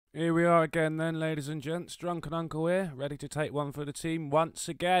Here we are again then, ladies and gents. Drunken Uncle here, ready to take one for the team once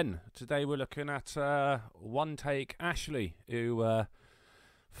again. Today we're looking at OneTake Ashley, who,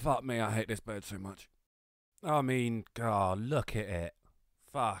 fuck me, I hate this bird so much. I mean, God, look at it.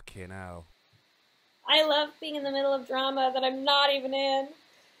 Fucking hell. I love being in the middle of drama that I'm not even in.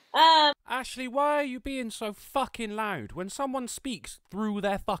 Ashley, why are you being so fucking loud? When someone speaks through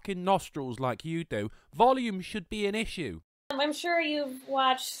their fucking nostrils like you do, volume should be an issue. I'm sure you've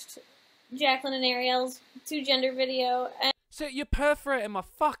watched Jacqueline and Ariel's two-gender video. So you're perforating my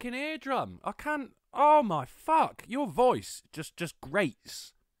fucking eardrum. I can't... Oh my fuck. Your voice just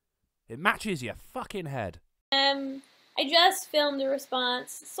grates. It matches your fucking head. I just filmed a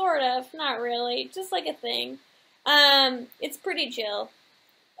response. Sort of. Not really. Just like a thing. It's pretty chill.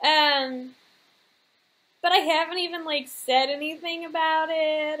 But I haven't even, like, said anything about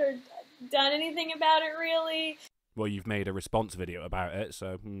it or done anything about it, really. Well, you've made a response video about it,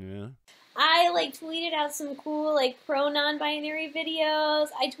 so, yeah. I, like, tweeted out some cool, like, pro-non-binary videos.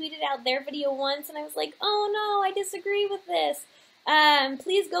 I tweeted out their video once, and I was like, oh, no, I disagree with this.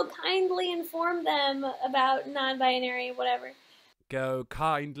 Please go kindly inform them about non-binary, whatever. Go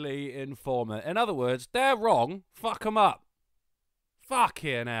kindly inform it. In other words, they're wrong. Fuck them up.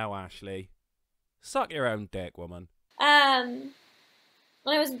 Fucking hell, Ashley. Suck your own dick, woman.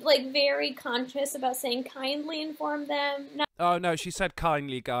 I was, like, very conscious about saying kindly inform them. Oh, no, she said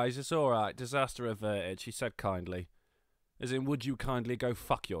kindly, guys. It's alright. Disaster averted. She said kindly. As in, would you kindly go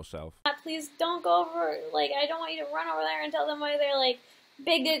fuck yourself? Please don't go over, like, I don't want you to run over there and tell them why they're, like,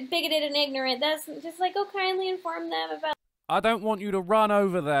 bigoted and ignorant. That's just, like, go kindly inform them about... I don't want you to run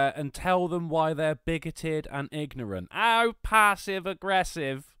over there and tell them why they're bigoted and ignorant. How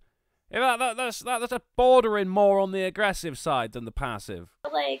passive-aggressive. That's a bordering more on the aggressive side than the passive.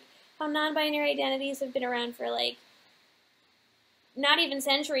 Like, how non-binary identities have been around for, like, not even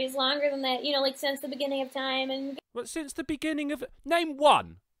centuries, longer than that, you know, like, since the beginning of time. And But since the beginning of... Name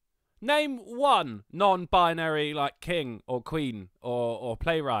one. Name one non-binary, like, king or queen or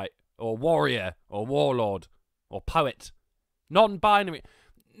playwright or warrior or warlord or poet. Non-binary.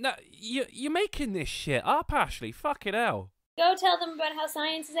 No, you're making this shit up, Ashley. Fucking hell. Go tell them about how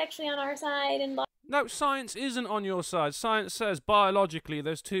science is actually on our side and blah. No, science isn't on your side. Science says biologically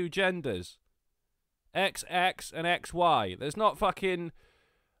there's two genders. XX and XY. There's not fucking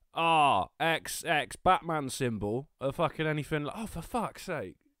XX Batman symbol or fucking anything like... Oh, for fuck's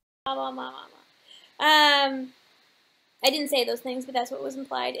sake. Blah, blah, blah, blah, blah. I didn't say those things, but that's what was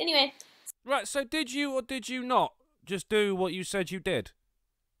implied. Anyway. Right, so did you or did you not just do what you said you did?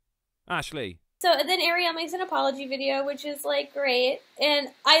 Ashley. So then Ariel makes an apology video, which is, like, great. And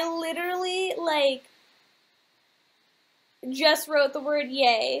I literally, like, just wrote the word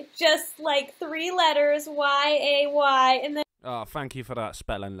yay. Just, like, 3 letters, Y-A-Y, and then... Oh, thank you for that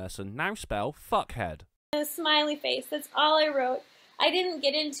spelling lesson. Now spell fuckhead. A smiley face. That's all I wrote. I didn't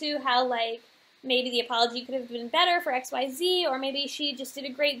get into how, like, maybe the apology could have been better for XYZ, or maybe she just did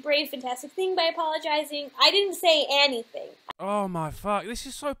a great, brave, fantastic thing by apologizing. I didn't say anything. Oh my fuck, this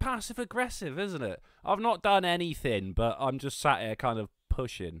is so passive-aggressive, isn't it? I've not done anything, but I'm just sat here kind of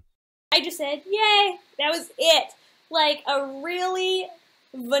pushing. I just said, yay! That was it! Like, a really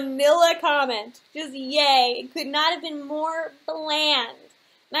vanilla comment. Just yay. It could not have been more bland.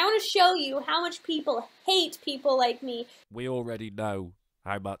 And I want to show you how much people hate people like me. We already know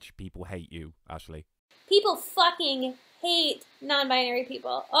how much people hate you, Ashley. People fucking hate non-binary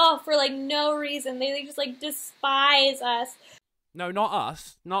people. Oh, for, like, no reason. They just, like, despise us. No, not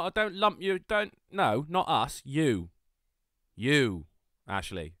us. Don't lump you. No, not us. You. You,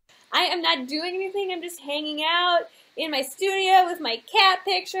 Ashley. I am not doing anything. I'm just hanging out in my studio with my cat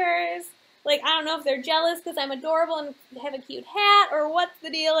pictures. Like, I don't know if they're jealous because I'm adorable and have a cute hat or what the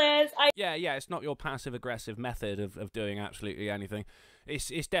deal is. Yeah, it's not your passive-aggressive method of doing absolutely anything.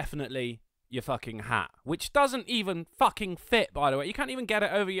 It's definitely your fucking hat, which doesn't even fucking fit, by the way. You can't even get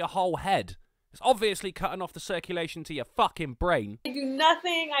it over your whole head. It's obviously cutting off the circulation to your fucking brain. I do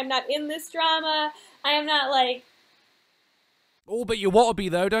nothing. I'm not in this drama. I am not, like... Oh, but you want to be,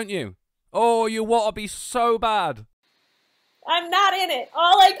 though, don't you? Oh, you want to be so bad. I'm not in it.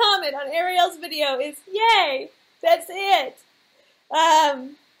 All I comment on Ariel's video is, yay! That's it.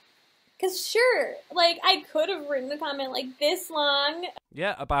 Because sure, like, I could have written a comment, like, this long.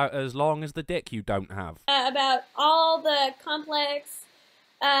 Yeah, about as long as the dick you don't have. About all the complex,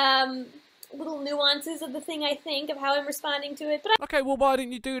 little nuances of the thing I think, of how I'm responding to it, but Okay, well, why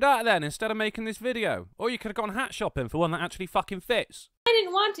didn't you do that then, instead of making this video? Or you could have gone hat shopping for one that actually fucking fits. I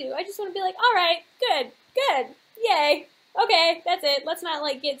didn't want to. I just want to be like, alright, good, yay, okay, that's it. Let's not,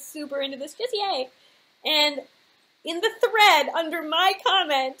 like, get super into this, just yay. And in the thread under my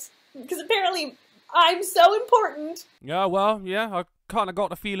comment, because apparently I'm so important. Yeah, well, yeah, I kind of got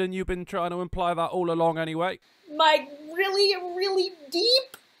the feeling you've been trying to imply that all along anyway. My really, really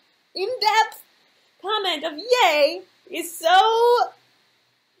deep, in-depth comment of yay is so,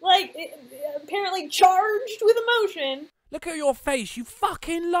 like, apparently charged with emotion. Look at your face. You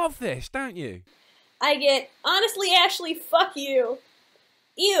fucking love this, don't you? I get, honestly, Ashley, fuck you.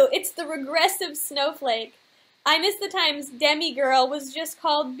 Ew, it's the regressive snowflake. I miss the times demigirl was just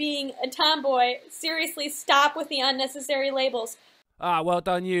called being a tomboy. Seriously, stop with the unnecessary labels. Ah, well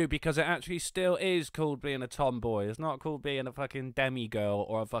done you, because it actually still is called being a tomboy. It's not called being a fucking demigirl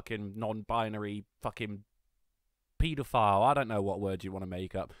or a fucking non-binary fucking pedophile. I don't know what word you want to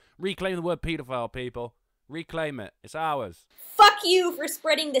make up. Reclaim the word pedophile, people. Reclaim it. It's ours. Fuck you for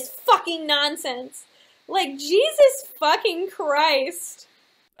spreading this fucking nonsense. Like, Jesus fucking Christ.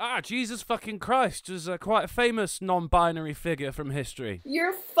 Ah, Jesus fucking Christ is quite a famous non-binary figure from history.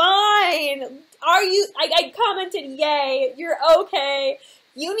 You're fine. Are you? I commented, yay. You're okay.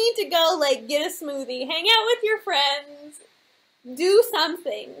 You need to go, like, get a smoothie. Hang out with your friends. Do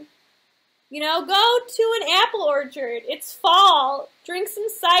something. You know, go to an apple orchard. It's fall. Drink some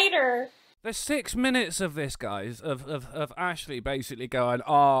cider. There's 6 minutes of this, guys, of Ashley basically going,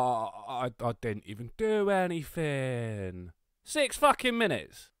 oh, I didn't even do anything. 6 fucking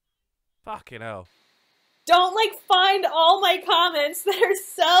minutes. Fucking hell. Don't, like, find all my comments that are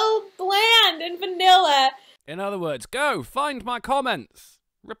so bland and vanilla. In other words, go, find my comments.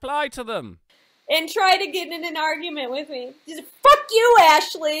 Reply to them. And try to get in an argument with me. Just, fuck you,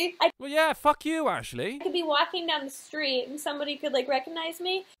 Ashley! Well, yeah, fuck you, Ashley. I could be walking down the street and somebody could, like, recognize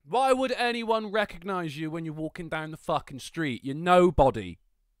me. Why would anyone recognize you when you're walking down the fucking street? You're nobody.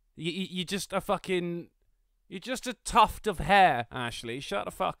 You're just a fucking... You're just a tuft of hair, Ashley. Shut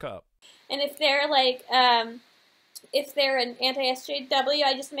the fuck up. And if they're, like, if they're an anti-SJW,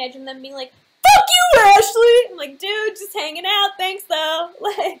 I just imagine them being like, fuck you, Ashley! I'm like, dude, just hanging out, thanks, though.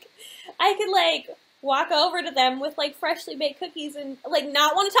 Like, I could, like, walk over to them with, like, freshly baked cookies and, like,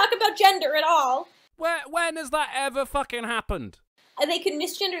 not want to talk about gender at all. When has that ever fucking happened? They could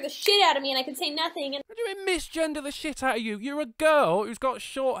misgender the shit out of me and I could say nothing. And what do you mean misgender the shit out of you? You're a girl who's got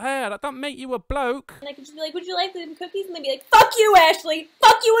short hair. That don't make you a bloke. And I could just be like, would you like them cookies? And they'd be like, fuck you, Ashley!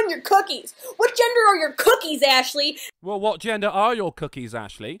 Fuck you and your cookies! What gender are your cookies, Ashley? Well, what gender are your cookies,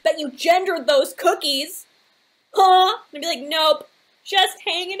 Ashley? That you gendered those cookies! Huh? And I'd be like, nope. Just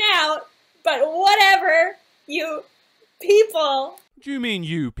hanging out. But whatever, you people. What do you mean,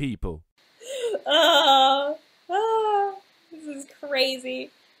 you people? This is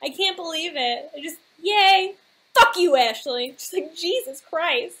crazy. I can't believe it. I just, yay. Fuck you, Ashley. Just like, Jesus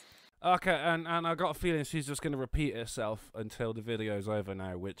Christ. Okay, and I got a feeling she's just going to repeat herself until the video's over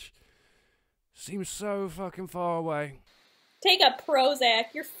now, which seems so fucking far away. Take a Prozac.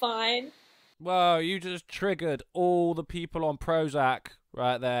 You're fine. Well, you just triggered all the people on Prozac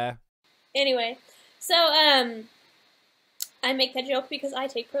right there. Anyway, so, I make that joke because I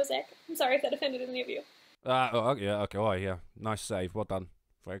take Prozac. I'm sorry if that offended any of you. Yeah, okay, oh, yeah. Nice save, well done.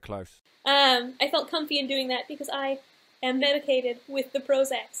 Very close. I felt comfy in doing that because I am medicated with the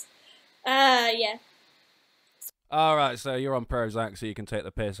Prozacs. Yeah. Alright, so you're on Prozac, so you can take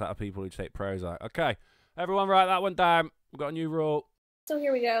the piss out of people who take Prozac. Okay, everyone write that one down. We've got a new rule. So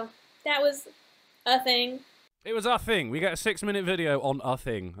here we go. That was a thing. It was a thing. We get a 6-minute video on a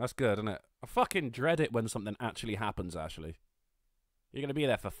thing. That's good, isn't it? I fucking dread it when something actually happens, Ashley. You're gonna be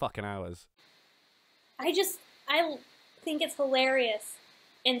there for fucking hours. I think it's hilarious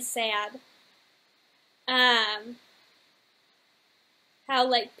and sad. How,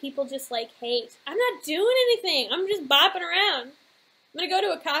 like, people just, like, hate. I'm not doing anything. I'm just bopping around. I'm gonna go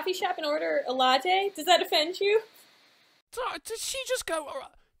to a coffee shop and order a latte. Does that offend you? Did she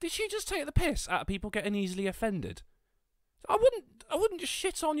just take the piss out of people getting easily offended? I wouldn't just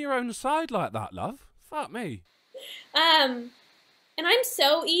shit on your own side like that, love. Fuck me. And I'm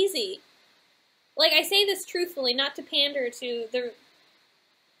so easy. Like, I say this truthfully, not to pander to the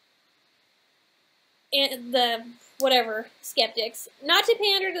whatever, skeptics. Not to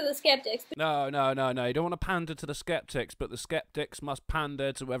pander to the skeptics. No. You don't want to pander to the skeptics, but the skeptics must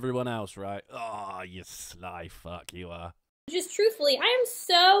pander to everyone else, right? Oh, you sly fuck you are. Just truthfully, I am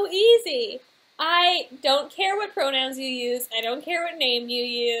so easy. I don't care what pronouns you use. I don't care what name you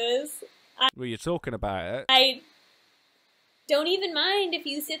use. Well, you're talking about it. I don't even mind if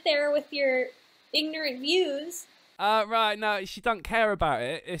you sit there with your ignorant views. Right, no, she don't care about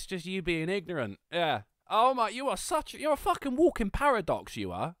it. It's just you being ignorant. Yeah. Oh my, you're a fucking walking paradox,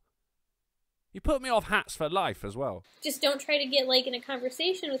 you are. You put me off hats for life as well. Just don't try to get, like, in a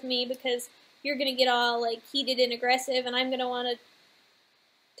conversation with me because you're gonna get all like heated and aggressive, and I'm gonna want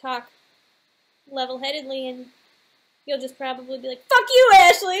to talk level-headedly, and you'll just probably be like, "Fuck you,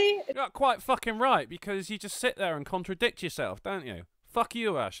 Ashley!" You're not quite fucking right, because you just sit there and contradict yourself, don't you? Fuck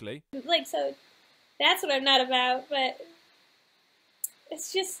you, Ashley. Like, so that's what I'm not about, but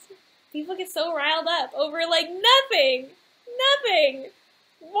it's just, people get so riled up over, like, nothing! Nothing!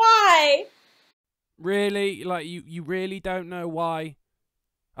 Why? Really? Like, you really don't know why?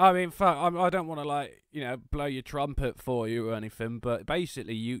 I mean, fuck, I don't want to, like, you know, blow your trumpet for you or anything, but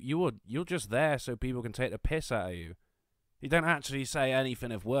basically, you're just there so people can take the piss out of you. You don't actually say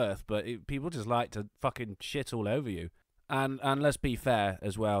anything of worth, but people just like to fucking shit all over you. And let's be fair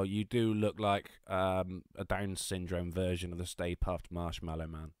as well, you do look like a Down syndrome version of the Stay Puft Marshmallow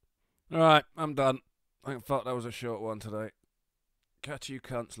Man. Alright, I'm done. Thank fuck that was a short one today. Catch you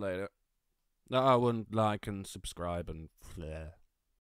cunts later. No, I wouldn't like and subscribe and flare.